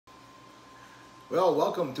Well,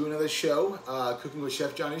 welcome to another show, Cooking with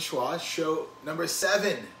Chef Johnnyshwa, show number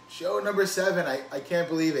 7. Show number 7, I can't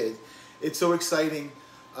believe it. It's so exciting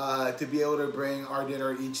to be able to bring our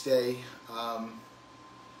dinner each day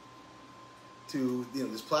to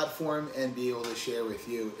this platform and be able to share with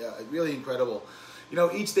you. Really incredible.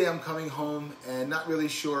 Each day I'm coming home and not really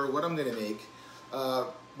sure what I'm going to make.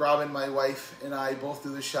 Robin, my wife, and I both do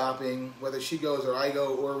the shopping, whether she goes or I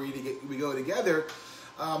go or we go together.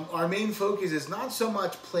 Our main focus is not so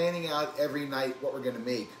much planning out every night what we're going to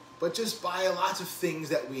make, but just buy lots of things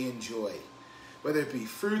that we enjoy, whether it be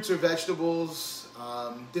fruits or vegetables,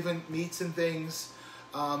 different meats and things,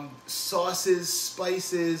 sauces,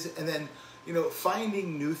 spices, and then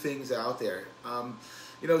finding new things out there.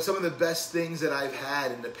 Some of the best things that I've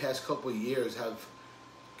had in the past couple of years have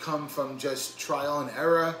come from just trial and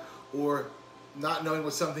error or not knowing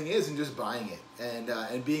what something is and just buying it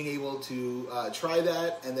and being able to try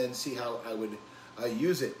that and then see how I would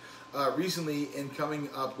use it. Recently, in coming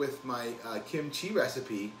up with my kimchi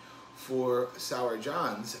recipe for Sour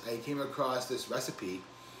John's, I came across this recipe,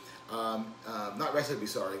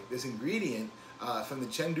 this ingredient from the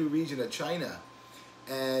Chengdu region of China.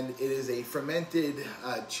 And it is a fermented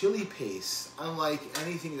chili paste, unlike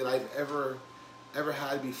anything that I've ever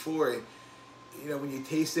had before. When you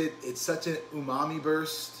taste it, it's such an umami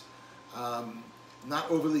burst, not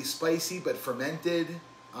overly spicy, but fermented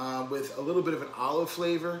with a little bit of an olive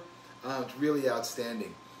flavor. It's really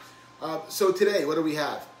outstanding. So today, what do we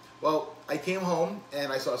have? Well, I came home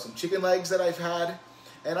and I saw some chicken legs that I've had,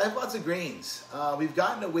 and I have lots of grains. We've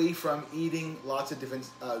gotten away from eating lots of different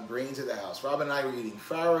grains at the house. Robin and I were eating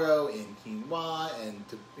farro and quinoa and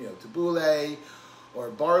tabbouleh or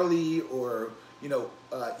barley or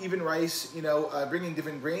even rice, bringing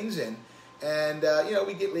different grains in. And,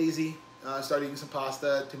 we get lazy, start eating some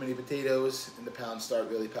pasta, too many potatoes, and the pounds start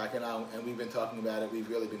really packing out. And we've been talking about it. We've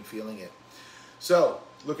really been feeling it. So,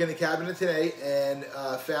 look in the cabinet today and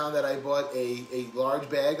found that I bought a large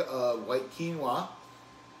bag of white quinoa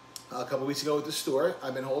a couple weeks ago at the store.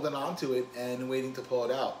 I've been holding on to it and waiting to pull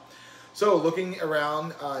it out. So, looking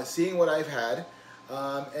around, seeing what I've had,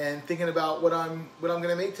 and thinking about what I'm going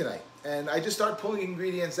to make tonight. And I just start pulling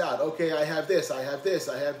ingredients out. Okay, I have this, I have this,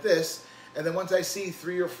 I have this. And then once I see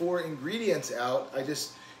 3 or 4 ingredients out, I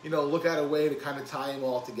just, look at a way to kind of tie them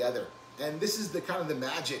all together. And this is the kind of the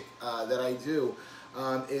magic that I do,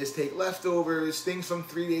 is take leftovers, things from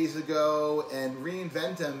 3 days ago, and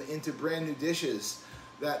reinvent them into brand new dishes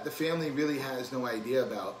that the family really has no idea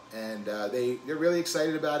about. And they're really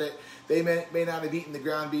excited about it. They may not have eaten the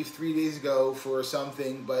ground beef 3 days ago for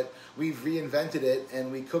something, but we've reinvented it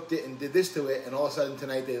and we cooked it and did this to it, and all of a sudden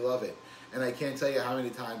tonight they love it. And I can't tell you how many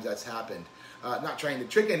times that's happened. Not trying to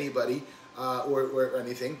trick anybody or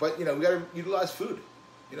anything, but we got to utilize food.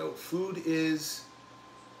 Food is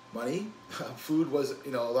money. Food was a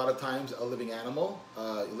lot of times a living animal,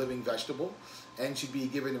 a living vegetable, and should be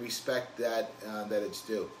given the respect that it's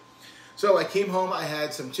due. So I came home. I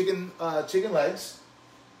had some chicken legs.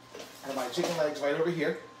 I have my chicken legs right over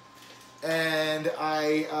here, and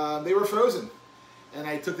they were frozen, and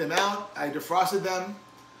I took them out. I defrosted them,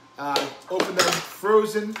 opened them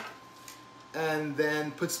frozen, and then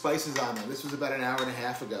put spices on them. This was about an hour and a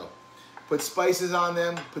half ago. Put spices on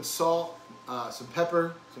them, put salt, some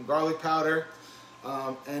pepper, some garlic powder,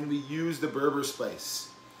 and we used the Berber spice.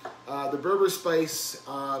 The Berber spice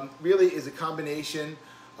really is a combination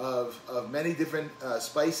of many different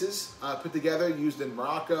spices put together, used in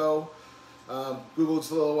Morocco. Googled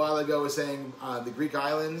just a little while ago, was saying the Greek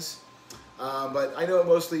islands, but I know it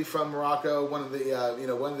mostly from Morocco. One of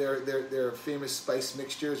the one of their famous spice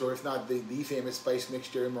mixtures, or if not the famous spice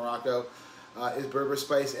mixture in Morocco, is Berber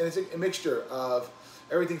spice, and it's a mixture of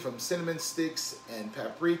everything from cinnamon sticks and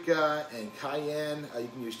paprika and cayenne. You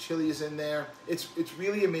can use chilies in there. It's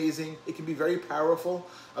really amazing. It can be very powerful.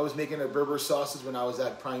 I was making a Berber sauces when I was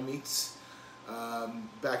at Prime Meats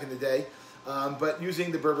back in the day, but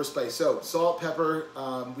using the Berber spice. So salt, pepper,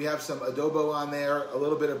 we have some adobo on there, a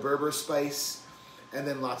little bit of Berber spice, and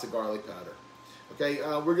then lots of garlic powder. Okay,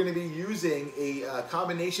 we're going to be using a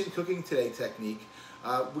combination cooking today technique.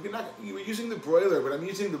 We're using the broiler, but I'm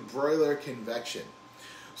using the broiler convection.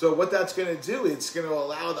 So what that's going to do, it's going to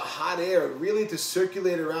allow the hot air really to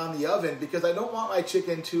circulate around the oven, because I don't want my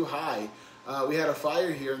chicken too high. We had a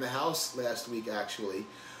fire here in the house last week, actually.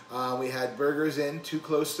 We had burgers in too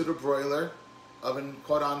close to the broiler. Oven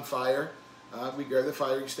caught on fire. We grabbed the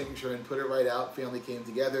fire extinguisher and put it right out. Family came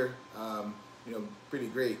together. Pretty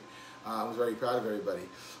great. I was very proud of everybody.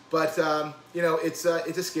 But it's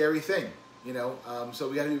a scary thing. So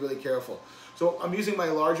we got to be really careful. So I'm using my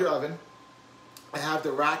larger oven. I have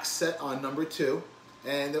the rack set on number 2,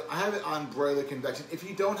 and I have it on broiler convection. If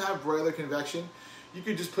you don't have broiler convection, you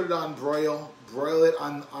could just put it on broil it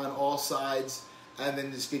on all sides, and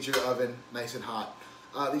then just get your oven nice and hot.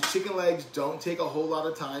 These chicken legs don't take a whole lot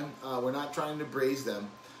of time. We're not trying to braise them.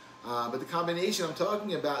 But the combination I'm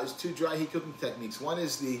talking about is 2 dry heat cooking techniques. One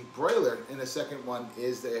is the broiler, and the second one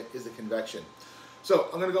is the convection. So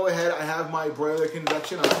I'm going to go ahead. I have my broiler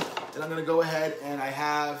convection on, and I'm going to go ahead and I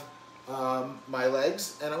have my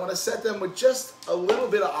legs, and I want to set them with just a little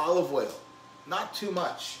bit of olive oil, not too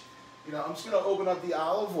much. You know, I'm just going to open up the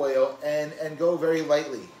olive oil and go very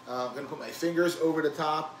lightly. I'm going to put my fingers over the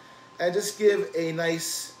top and just give a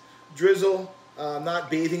nice drizzle,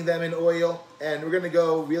 not bathing them in oil, and we're going to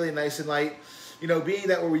go really nice and light. You know, being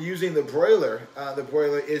that we're using the broiler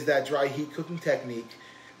is that dry heat cooking technique,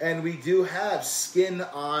 and we do have skin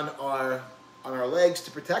on our legs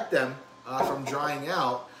to protect them from drying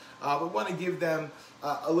out. We want to give them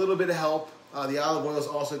a little bit of help. The olive oil is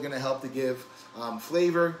also going to help to give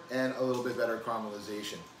flavor and a little bit better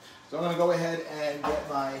caramelization. So I'm going to go ahead and get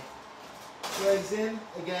my legs in.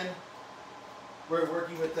 Again, we're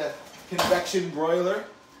working with the convection broiler.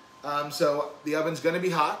 So the oven's going to be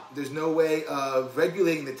hot. There's no way of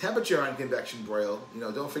regulating the temperature on convection broil. You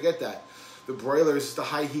know, don't forget that. The broiler is the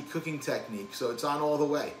high heat cooking technique, so it's on all the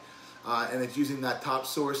way. And it's using that top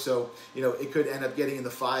source, so you know it could end up getting in the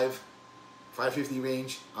 550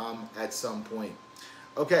 range at some point.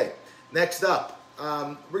 Okay, next up,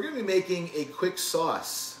 we're going to be making a quick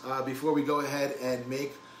sauce before we go ahead and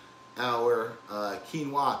make our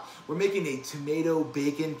quinoa. We're making a tomato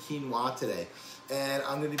bacon quinoa today, and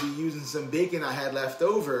I'm going to be using some bacon I had left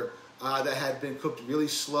over that had been cooked really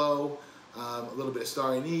slow. A little bit of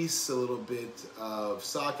star anise, a little bit of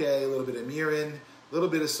sake, a little bit of mirin, a little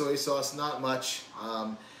bit of soy sauce, not much.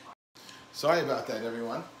 Sorry about that,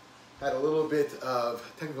 everyone. Had a little bit of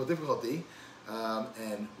technical difficulty,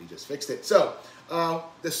 and we just fixed it. So,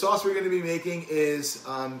 the sauce we're going to be making is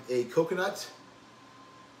a coconut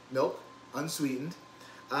milk, unsweetened,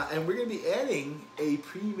 and we're going to be adding a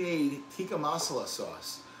pre-made tikka masala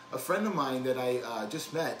sauce. A friend of mine that I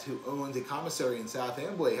just met who owns a commissary in South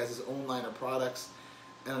Amboy has his own line of products,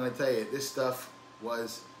 and I'm going to tell you, this stuff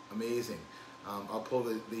was amazing. I'll pull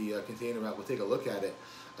the container out, we'll take a look at it.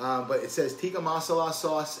 But it says tikka masala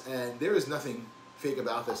sauce, and there is nothing fake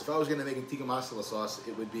about this. If I was going to make a tikka masala sauce,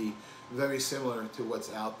 it would be very similar to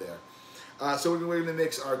what's out there. So we're going to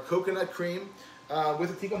mix our coconut cream with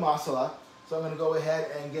the tikka masala. So I'm going to go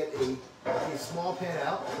ahead and get a small pan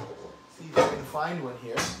out. See if I can find one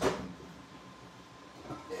here.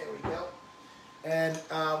 There we go. And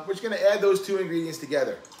we're just going to add those 2 ingredients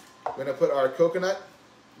together. We're going to put our coconut,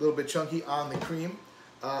 a little bit chunky, on the cream.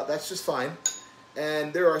 That's just fine.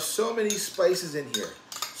 And there are so many spices in here,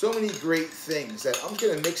 so many great things, that I'm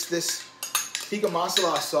going to mix this tikka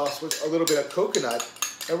masala sauce with a little bit of coconut,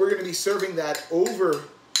 and we're going to be serving that over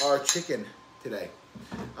our chicken today.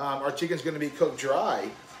 Our chicken's going to be cooked dry,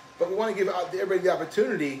 but we want to give everybody the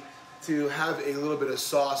opportunity to have a little bit of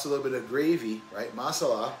sauce, a little bit of gravy, right,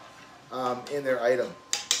 masala, in their item.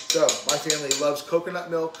 So my family loves coconut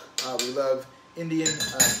milk. We love Indian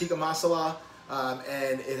tikka masala,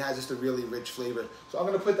 and it has just a really rich flavor. So I'm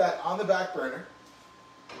going to put that on the back burner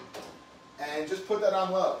and just put that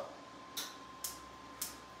on low.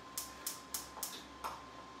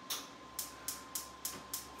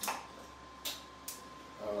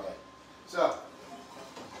 All right. So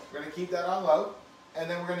we're going to keep that on low, and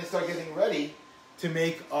then we're going to start getting ready to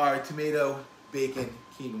make our tomato bacon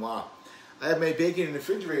quinoa. I have my bacon in the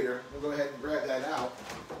refrigerator. We'll go ahead and grab that out.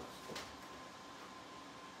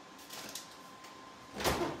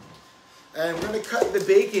 And we're going to cut the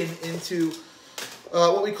bacon into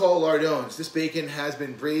what we call lardons. This bacon has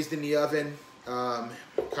been braised in the oven,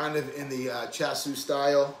 kind of in the chassou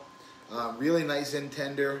style. Really nice and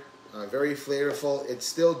tender, very flavorful. It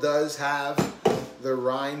still does have the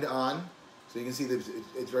rind on, so you can see that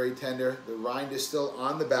it's very tender. The rind is still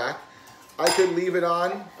on the back. I could leave it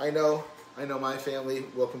on. I know my family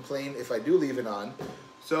will complain if I do leave it on,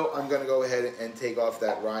 so I'm going to go ahead and take off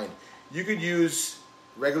that rind. You could use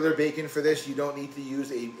regular bacon for this. You don't need to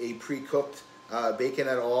use a pre-cooked bacon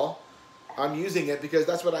at all. I'm using it because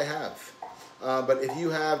that's what I have. But if you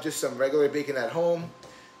have just some regular bacon at home,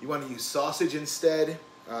 you want to use sausage instead.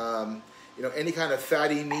 You know, any kind of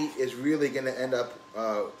fatty meat is really going to end up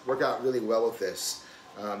work out really well with this.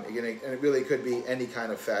 And it really could be any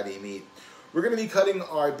kind of fatty meat. We're going to be cutting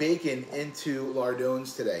our bacon into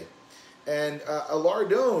lardons today. And a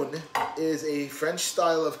lardon is a French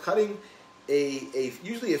style of cutting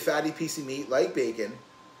usually a fatty piece of meat like bacon.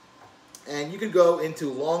 And you could go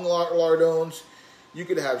into long lardons. You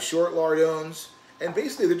could have short lardones, and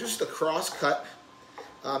basically they're just a cross cut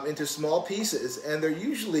into small pieces, and they're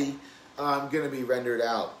usually going to be rendered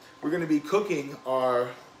out. We're going to be cooking our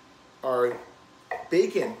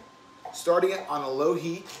bacon, starting it on a low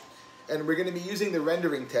heat, and we're going to be using the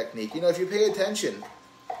rendering technique. You know, if you pay attention,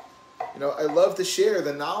 you know, I love to share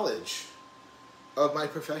the knowledge of my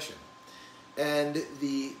profession and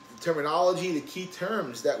the terminology, the key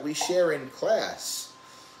terms that we share in class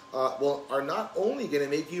are not only going to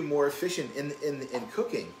make you more efficient in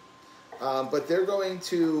cooking, but they're going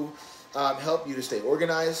to help you to stay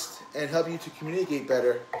organized and help you to communicate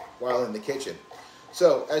better while in the kitchen.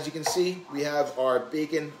 So, as you can see, we have our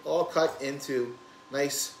bacon all cut into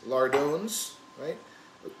nice lardones, right?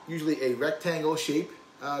 Usually a rectangle shape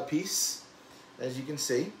piece, as you can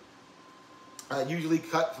see. Usually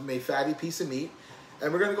cut from a fatty piece of meat.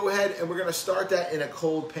 And we're going to go ahead and we're going to start that in a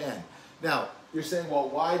cold pan. Now, you're saying, well,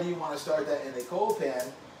 why do you want to start that in a cold pan?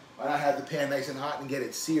 Why not have the pan nice and hot and get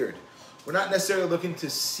it seared? We're not necessarily looking to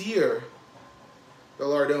sear the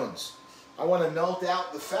lardones. I want to melt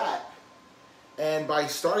out the fat, and by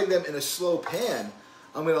starting them in a slow pan,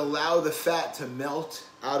 I'm going to allow the fat to melt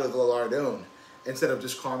out of the lardone instead of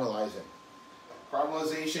just caramelizing.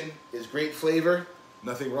 Caramelization is great flavor.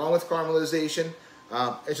 Nothing wrong with caramelization.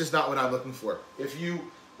 It's just not what I'm looking for. If you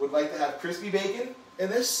would like to have crispy bacon in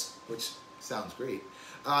this, which sounds great,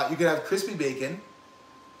 you can have crispy bacon,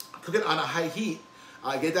 cook it on a high heat,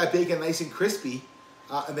 get that bacon nice and crispy,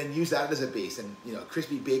 and then use that as a base. And, you know,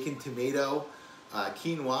 crispy bacon, tomato,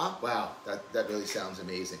 quinoa. Wow, that really sounds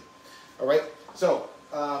amazing. All right, so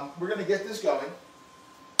we're going to get this going.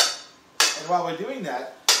 And while we're doing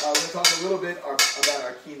that, we're going to talk a little bit about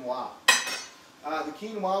our quinoa. The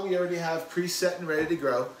quinoa we already have preset and ready to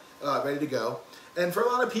go. And for a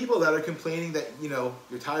lot of people that are complaining that, you know,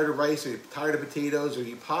 you're tired of rice or you're tired of potatoes or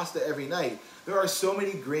you eat pasta every night, there are so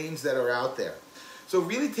many grains that are out there. So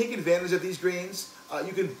really take advantage of these grains.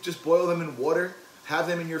 You can just boil them in water, have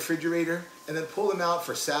them in your refrigerator, and then pull them out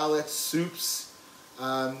for salads, soups,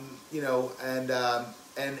 you know,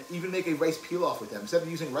 and even make a rice pilaf with them. Instead of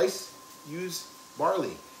using rice, use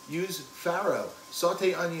barley, use farro,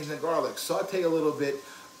 saute onions and garlic, saute a little bit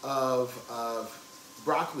of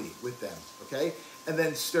broccoli with them, okay? And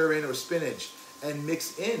then stir in, or spinach, and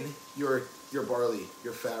mix in your barley,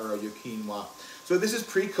 your farro, your quinoa. So this is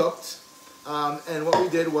pre-cooked, and what we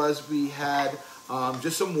did was we had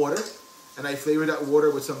just some water, and I flavored that water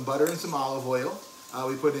with some butter and some olive oil.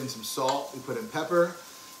 We put in some salt, we put in pepper,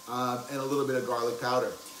 and a little bit of garlic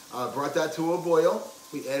powder. Brought that to a boil.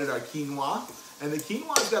 We added our quinoa, and the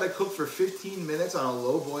quinoa's got to cook for 15 minutes on a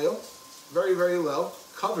low boil, very, very low,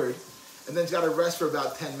 covered, and then it's got to rest for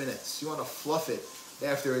about 10 minutes. You want to fluff it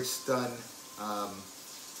after it's done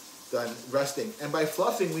resting. And by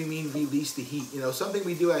fluffing, we mean release the heat. You know, something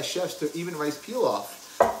we do as chefs to even rice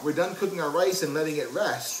pilaf. We're done cooking our rice and letting it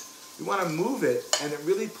rest. We want to move it, and it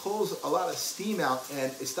really pulls a lot of steam out,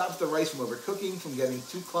 and it stops the rice from overcooking, from getting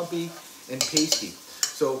too clumpy and pasty.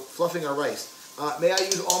 So fluffing our rice. May I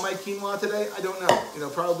use all my quinoa today? I don't know. You know,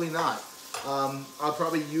 probably not. I'll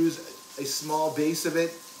probably use a small base of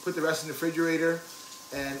it, put the rest in the refrigerator,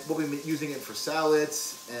 and we'll be using it for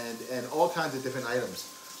salads and all kinds of different items.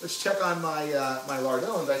 Let's check on my my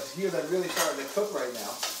lardones. I hear they're really starting to cook right now.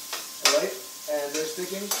 All right, and they're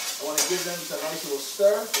sticking. I want to give them some nice little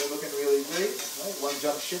stir. They're looking really great. Right? One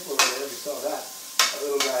jump ship over there. We saw that. That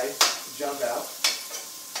little guy jump out.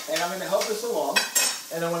 And I'm going to help us along.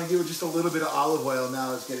 And I want to give it just a little bit of olive oil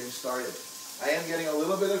now it's getting started. I am getting a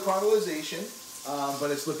little bit of caramelization,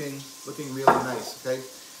 but it's looking really nice, okay?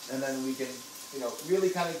 And then we can, you know, really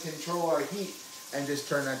kind of control our heat and just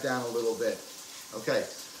turn that down a little bit. Okay,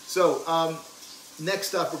 so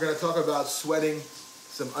next up we're going to talk about sweating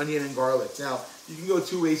some onion and garlic. Now, you can go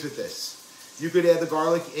two ways with this. You could add the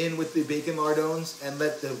garlic in with the bacon lardones and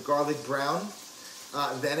let the garlic brown,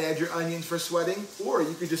 then add your onions for sweating, or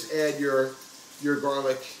you could just add your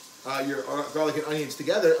garlic and onions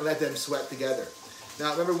together and let them sweat together.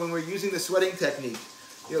 Now remember, when we're using the sweating technique,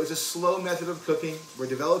 you know, it's a slow method of cooking. We're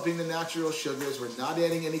developing the natural sugars. We're not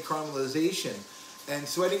adding any caramelization. And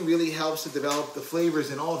sweating really helps to develop the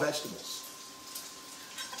flavors in all vegetables.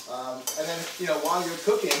 And then, you know, while you're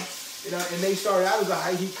cooking, you know, it may start out as a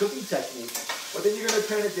high heat cooking technique, but then you're going to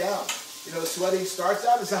turn it down. You know, sweating starts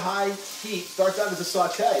out as a high heat, starts out as a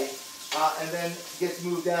saute, and then gets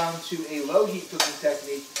moved down to a low heat cooking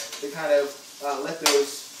technique to kind of let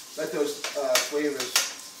those flavors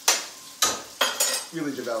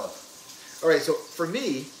really develop. All right, so for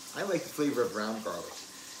me, I like the flavor of ground garlic.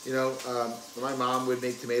 You know, my mom would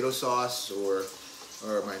make tomato sauce or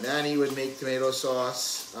or my nanny would make tomato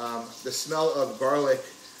sauce. The smell of garlic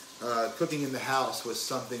cooking in the house was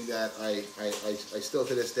something that I still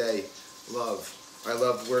to this day love. I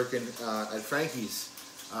loved working at Frankie's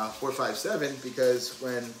 457 because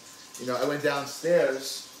when I went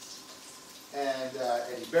downstairs and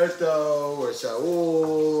Heriberto or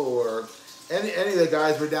Saul or any of the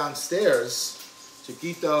guys were downstairs,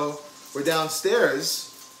 Chiquito were downstairs,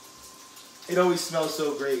 it always smells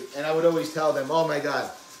so great. And I would always tell them, oh my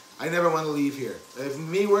God, I never want to leave here. If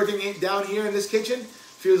me working down here in this kitchen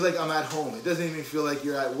feels like I'm at home. It doesn't even feel like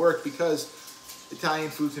you're at work because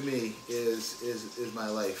Italian food to me is my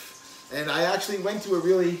life. And I actually went to a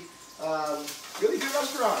really good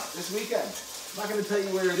restaurant this weekend. I'm not going to tell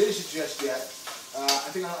you where it is just yet.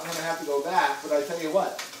 I think I'm going to have to go back, but I tell you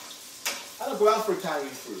what, I don't go out for Italian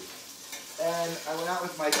food. And I went out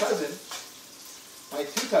with my cousin, my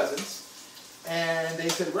two cousins, and they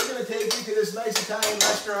said, we're going to take you to this nice Italian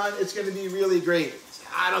restaurant. It's going to be really great.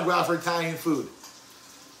 I don't go out for Italian food.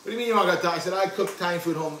 What do you mean you don't go out? I said, I cook Italian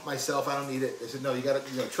food home myself. I don't need it. They said, no, you got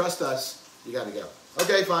to trust us. You got to go.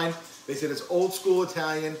 Okay, fine. They said it's old school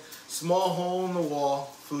Italian, small hole in the wall.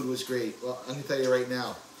 Food was great. Well, I'm going to tell you right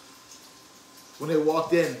now. When they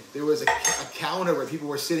walked in, there was a counter where people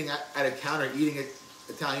were sitting at a counter eating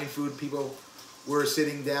Italian food. People were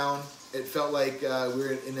sitting down. It felt like we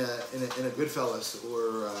were in a Goodfellas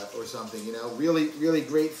or something. Really, really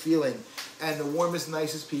great feeling. And the warmest,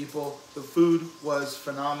 nicest people. The food was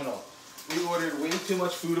phenomenal. We ordered way too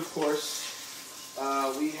much food, of course.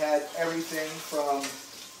 We had everything from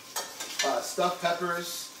stuffed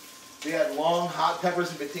peppers. We had long hot peppers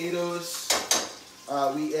and potatoes.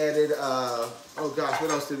 We added, oh gosh, what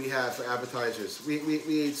else did we have for appetizers? We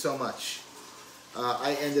ate so much.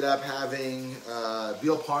 I ended up having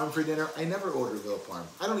veal parm for dinner. I never order veal parm.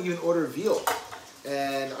 I don't even order veal.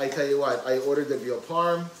 And I tell you what, I ordered the veal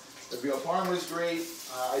parm. The veal parm was great.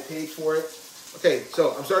 I paid for it. Okay,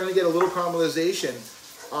 so I'm starting to get a little caramelization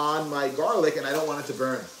on my garlic, and I don't want it to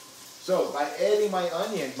burn. So by adding my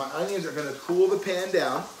onions are going to cool the pan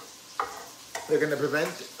down. They're going to prevent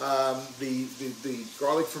the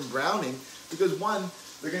garlic from browning because one,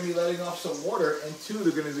 they're going to be letting off some water, and two,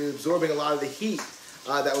 they're going to be absorbing a lot of the heat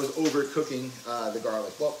that was overcooking the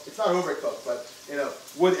garlic. Well, it's not overcooked, but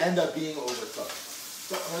would end up being overcooked.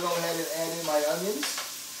 So I'm going to go ahead and add in my onions.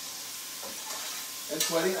 And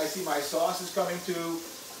sweating. I see my sauce is coming to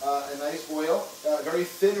a nice boil. Very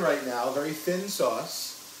thin right now, very thin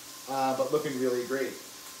sauce, but looking really great.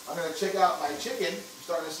 I'm going to check out my chicken. I'm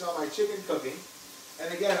starting to smell my chicken cooking.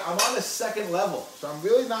 And again, I'm on the second level, so I'm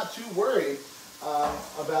really not too worried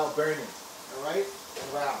about burning. All right?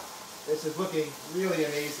 Wow. This is looking really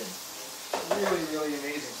amazing. Really, really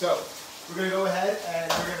amazing. So we're going to go ahead and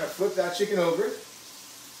we're going to flip that chicken over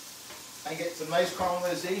and get some nice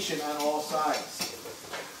caramelization on all sides.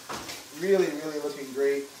 Really, really looking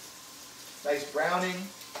great. Nice browning.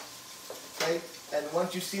 Okay? And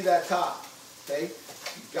once you see that top, okay,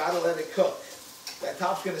 you've got to let it cook. That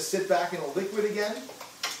top's going to sit back in a liquid again,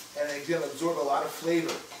 and it's going to absorb a lot of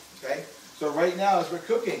flavor. Okay? So right now, as we're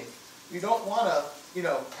cooking, you don't want to,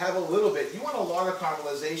 have a little bit. You want a lot of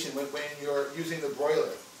caramelization when you're using the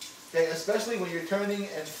broiler. Okay? Especially when you're turning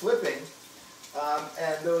and flipping,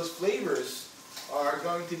 and those flavors are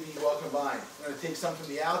going to be well combined. I'm going to take some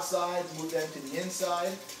from the outside, move them to the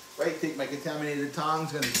inside, right? Take my contaminated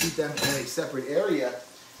tongs, going to keep them in a separate area,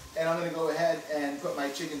 and I'm going to go ahead and put my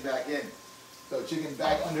chicken back in. So chicken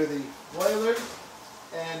back under the broiler,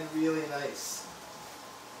 and really nice.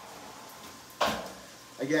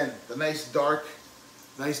 Again, the nice dark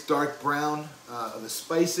brown of the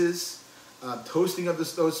spices, toasting of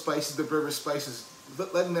those spices, the Berber spices,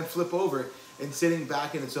 letting them flip over and sitting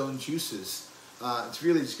back in its own juices. It's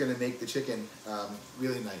really just going to make the chicken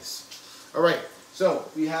really nice. All right, so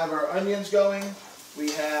we have our onions going.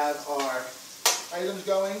 We have our items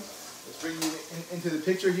going. Let's bring you into the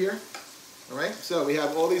picture here. All right, so we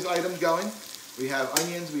have all these items going. We have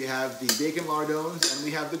onions, we have the bacon lardons, and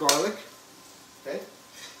we have the garlic. Okay,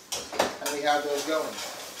 and we have those going.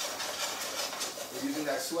 We're using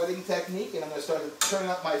that sweating technique, and I'm going to start turning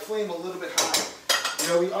up my flame a little bit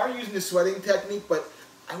higher. We are using the sweating technique, but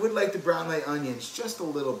I would like to brown my onions just a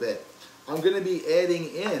little bit. I'm going to be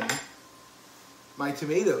adding in my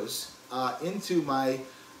tomatoes into my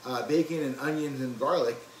bacon and onions and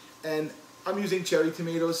garlic, and I'm using cherry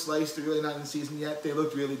tomatoes sliced. They're really not in season yet. They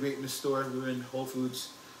looked really great in the store. We were in Whole Foods,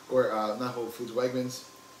 or not Whole Foods, Wegmans,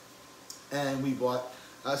 and we bought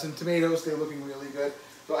some tomatoes. They're looking really good.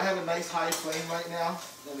 So I have a nice high flame right now.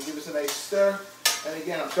 I'm going to give this a nice stir. And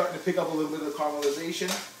again, I'm starting to pick up a little bit of caramelization.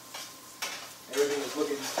 Everything is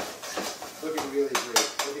looking Looking really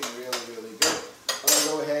great. Looking really, really good. I'm going to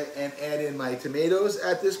go ahead and add in my tomatoes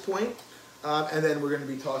at this point. And then we're going to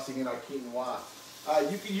be tossing in our quinoa.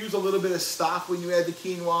 You can use a little bit of stock when you add the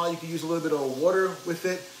quinoa. You can use a little bit of water with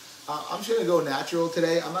it. I'm just going to go natural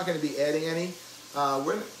today. I'm not going to be adding any.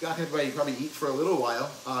 We're not going to probably eat for a little while.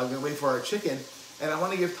 I'm going to wait for our chicken. And I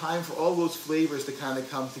want to give time for all those flavors to kind of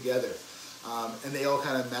come together. And they all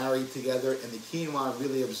kind of marry together, and the quinoa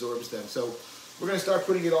really absorbs them. So we're going to start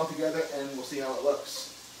putting it all together, and we'll see how it looks.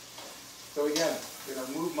 So again, I'm going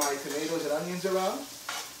to move my tomatoes and onions around.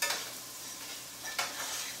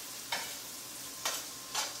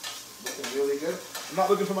 Looking really good. I'm not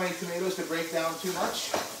looking for my tomatoes to break down too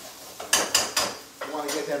much. I want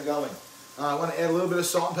to get them going. I want to add a little bit of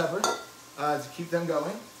salt and pepper to keep them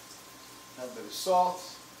going. A bit of salt.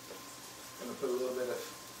 I'm going to put a little bit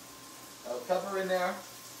of pepper in there.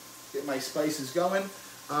 Get my spices going.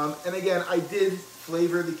 And again, I did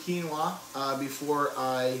flavor the quinoa before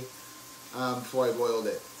I boiled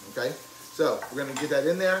it. Okay, so we're going to get that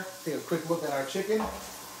in there. Take a quick look at our chicken.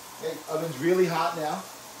 Okay, oven's really hot now,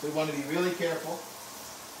 so we want to be really careful.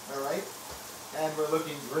 All right, and we're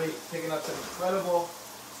looking great. Picking up some incredible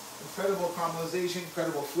caramelization,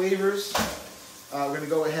 incredible flavors. We're going to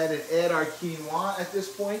go ahead and add our quinoa at this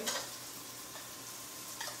point.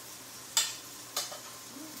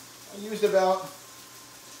 I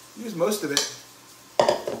used most of it.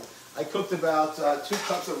 I cooked about 2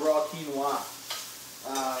 cups of raw quinoa.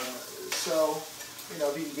 So,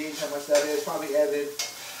 if you can gauge how much that is, probably added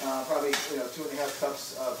 2.5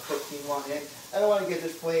 cups of cooked quinoa in. I don't want to get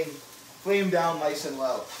this flame down nice and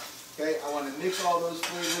low. Okay, I want to mix all those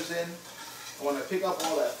flavors in. I want to pick up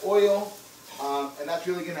all that oil, and that's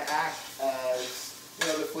really going to act as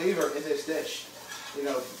the flavor in this dish.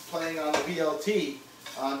 Playing on the BLT,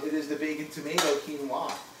 it is the bacon tomato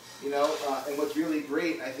quinoa. And what's really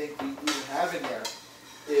great, I think we even have in there,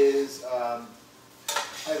 is I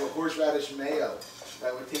have a horseradish mayo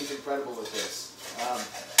that would taste incredible with this. I'm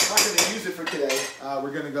not going to use it for today.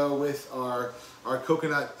 We're going to go with our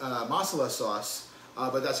coconut masala sauce,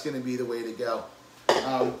 but that's going to be the way to go.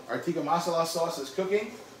 Our tikka masala sauce is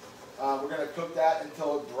cooking. We're going to cook that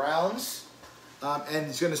until it browns, and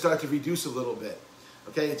it's going to start to reduce a little bit.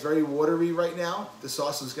 Okay, it's very watery right now. The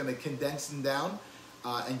sauce is going to condense down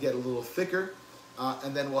and get a little thicker,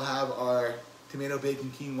 and then we'll have our tomato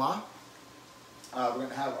bacon quinoa. We're going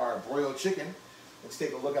to have our broiled chicken. Let's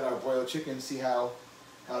take a look at our broiled chicken, see how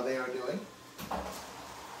they are doing.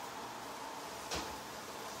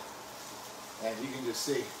 And you can just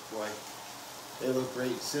see, boy, they look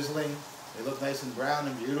great, sizzling. They look nice and brown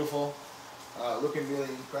and beautiful, looking really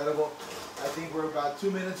incredible. I think we're about 2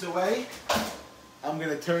 minutes away. I'm going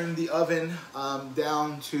to turn the oven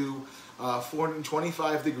down to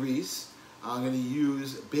 425 degrees. I'm going to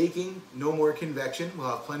use baking, no more convection. We'll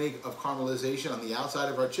have plenty of caramelization on the outside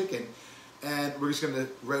of our chicken. And we're just going to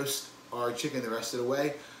roast our chicken the rest of the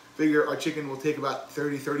way. Figure our chicken will take about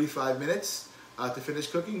 30-35 minutes to finish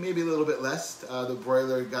cooking, maybe a little bit less. The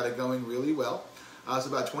broiler got it going really well. So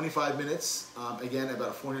about 25 minutes, again,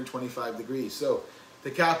 about 425 degrees. So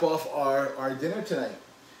to cap off our dinner tonight,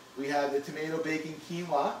 we have the tomato bacon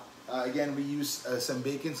quinoa. Again, we use some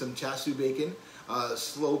bacon, some chasu bacon,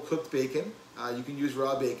 slow cooked bacon. You can use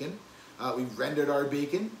raw bacon. We rendered our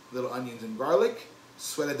bacon, little onions and garlic,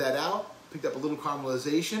 sweated that out, picked up a little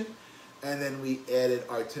caramelization, and then we added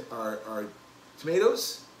our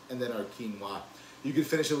tomatoes and then our quinoa. You could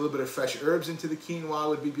finish a little bit of fresh herbs into the quinoa,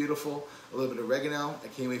 would be beautiful. A little bit of oregano. I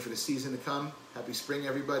can't wait for the season to come. Happy spring,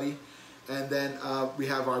 everybody. And then we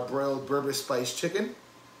have our broiled Berber spice chicken.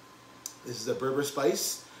 This is a Berber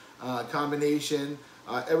spice combination.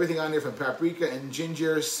 Everything on there from paprika and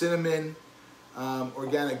ginger, cinnamon,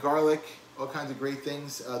 organic garlic, all kinds of great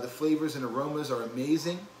things. The flavors and aromas are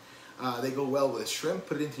amazing. They go well with shrimp.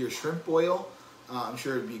 Put it into your shrimp boil. I'm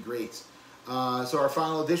sure it'd be great. So our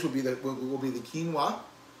final dish will be the quinoa.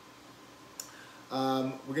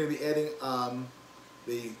 We're going to be adding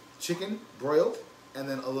the chicken broiled, and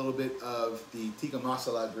then a little bit of the tikka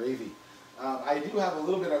masala gravy. I do have a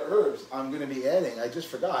little bit of herbs I'm going to be adding. I just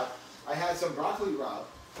forgot. I had some broccoli rabe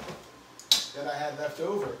that I had left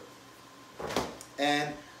over,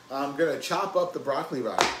 and I'm going to chop up the broccoli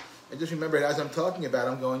rabe. I just remembered as I'm talking about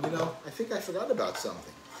it, I'm going, I think I forgot about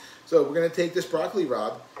something. So we're going to take this broccoli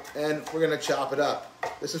rabe and we're going to chop it up.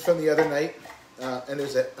 This is from the other night, and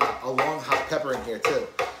there's a long hot pepper in here too.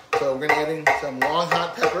 So we're going to add in some long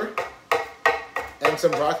hot pepper and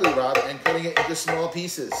some broccoli rabe and cutting it into small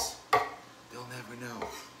pieces. They'll never know.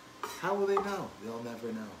 How will they know? They'll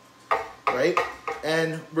never know. Right?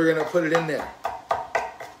 And we're going to put it in there.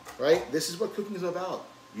 Right? This is what cooking is about.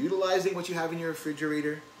 utilizing what you have in your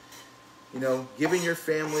refrigerator, you know, giving your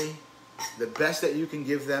family the best that you can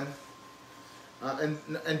give them, and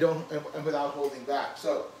without holding back.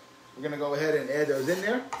 So we're gonna go ahead and add those in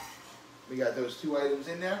there. We got those 2 items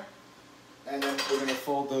in there, and then we're gonna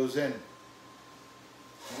fold those in.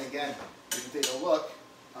 And again, you can take a look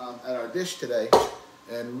at our dish today,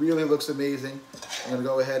 and really looks amazing. I'm gonna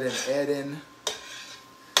go ahead and add in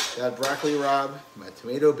that broccoli rabe, my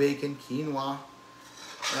tomato bacon, quinoa.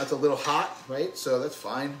 That's a little hot, right? So that's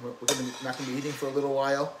fine. We're not gonna be eating for a little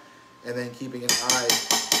while, and then keeping an eye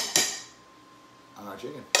on our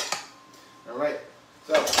chicken. All right,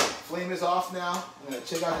 so flame is off now. I'm gonna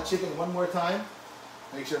check out the chicken one more time.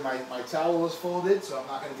 Make sure my towel is folded, so I'm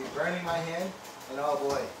not gonna be burning my hand. And oh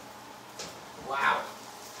boy, wow,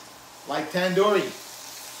 like tandoori.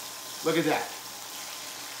 Look at that.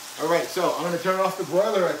 All right, so I'm gonna turn off the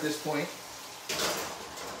broiler at this point,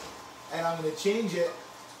 and I'm gonna change it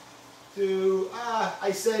to,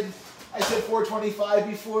 I said 425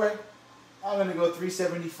 before. I'm gonna go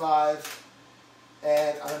 375,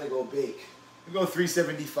 and I'm gonna go bake. I'm gonna go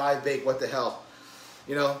 375 bake, what the hell.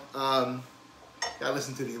 You know, gotta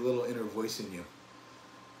listen to the little inner voice in you.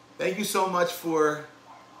 Thank you so much for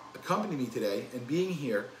accompanying me today and being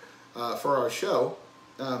here for our show.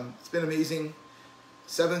 It's been amazing.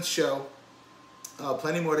 7th show,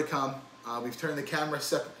 plenty more to come. We've turned the camera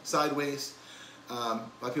sideways. A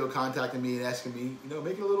lot of people contacting me and asking me, you know,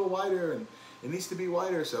 make it a little wider, and it needs to be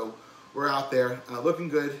wider. So we're out there, looking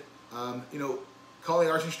good. You know,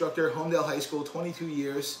 culinary arts instructor, Homedale High School, 22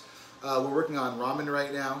 years. We're working on ramen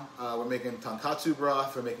right now. We're making tonkatsu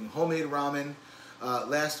broth. We're making homemade ramen.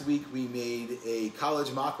 Last week we made a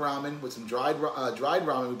college mock ramen with some dried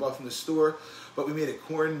ramen we bought from the store, but we made a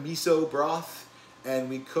corn miso broth, and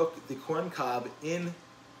we cooked the corn cob in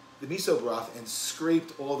the miso broth and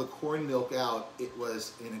scraped all the corn milk out. It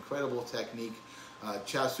was an incredible technique.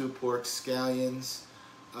 Chasu pork, scallions,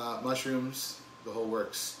 mushrooms, the whole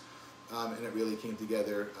works. And it really came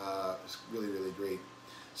together. It was really, really great.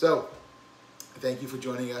 So, thank you for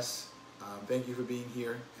joining us. Thank you for being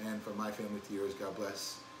here. And from my family to yours, God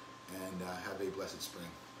bless. And have a blessed spring.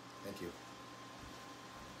 Thank you.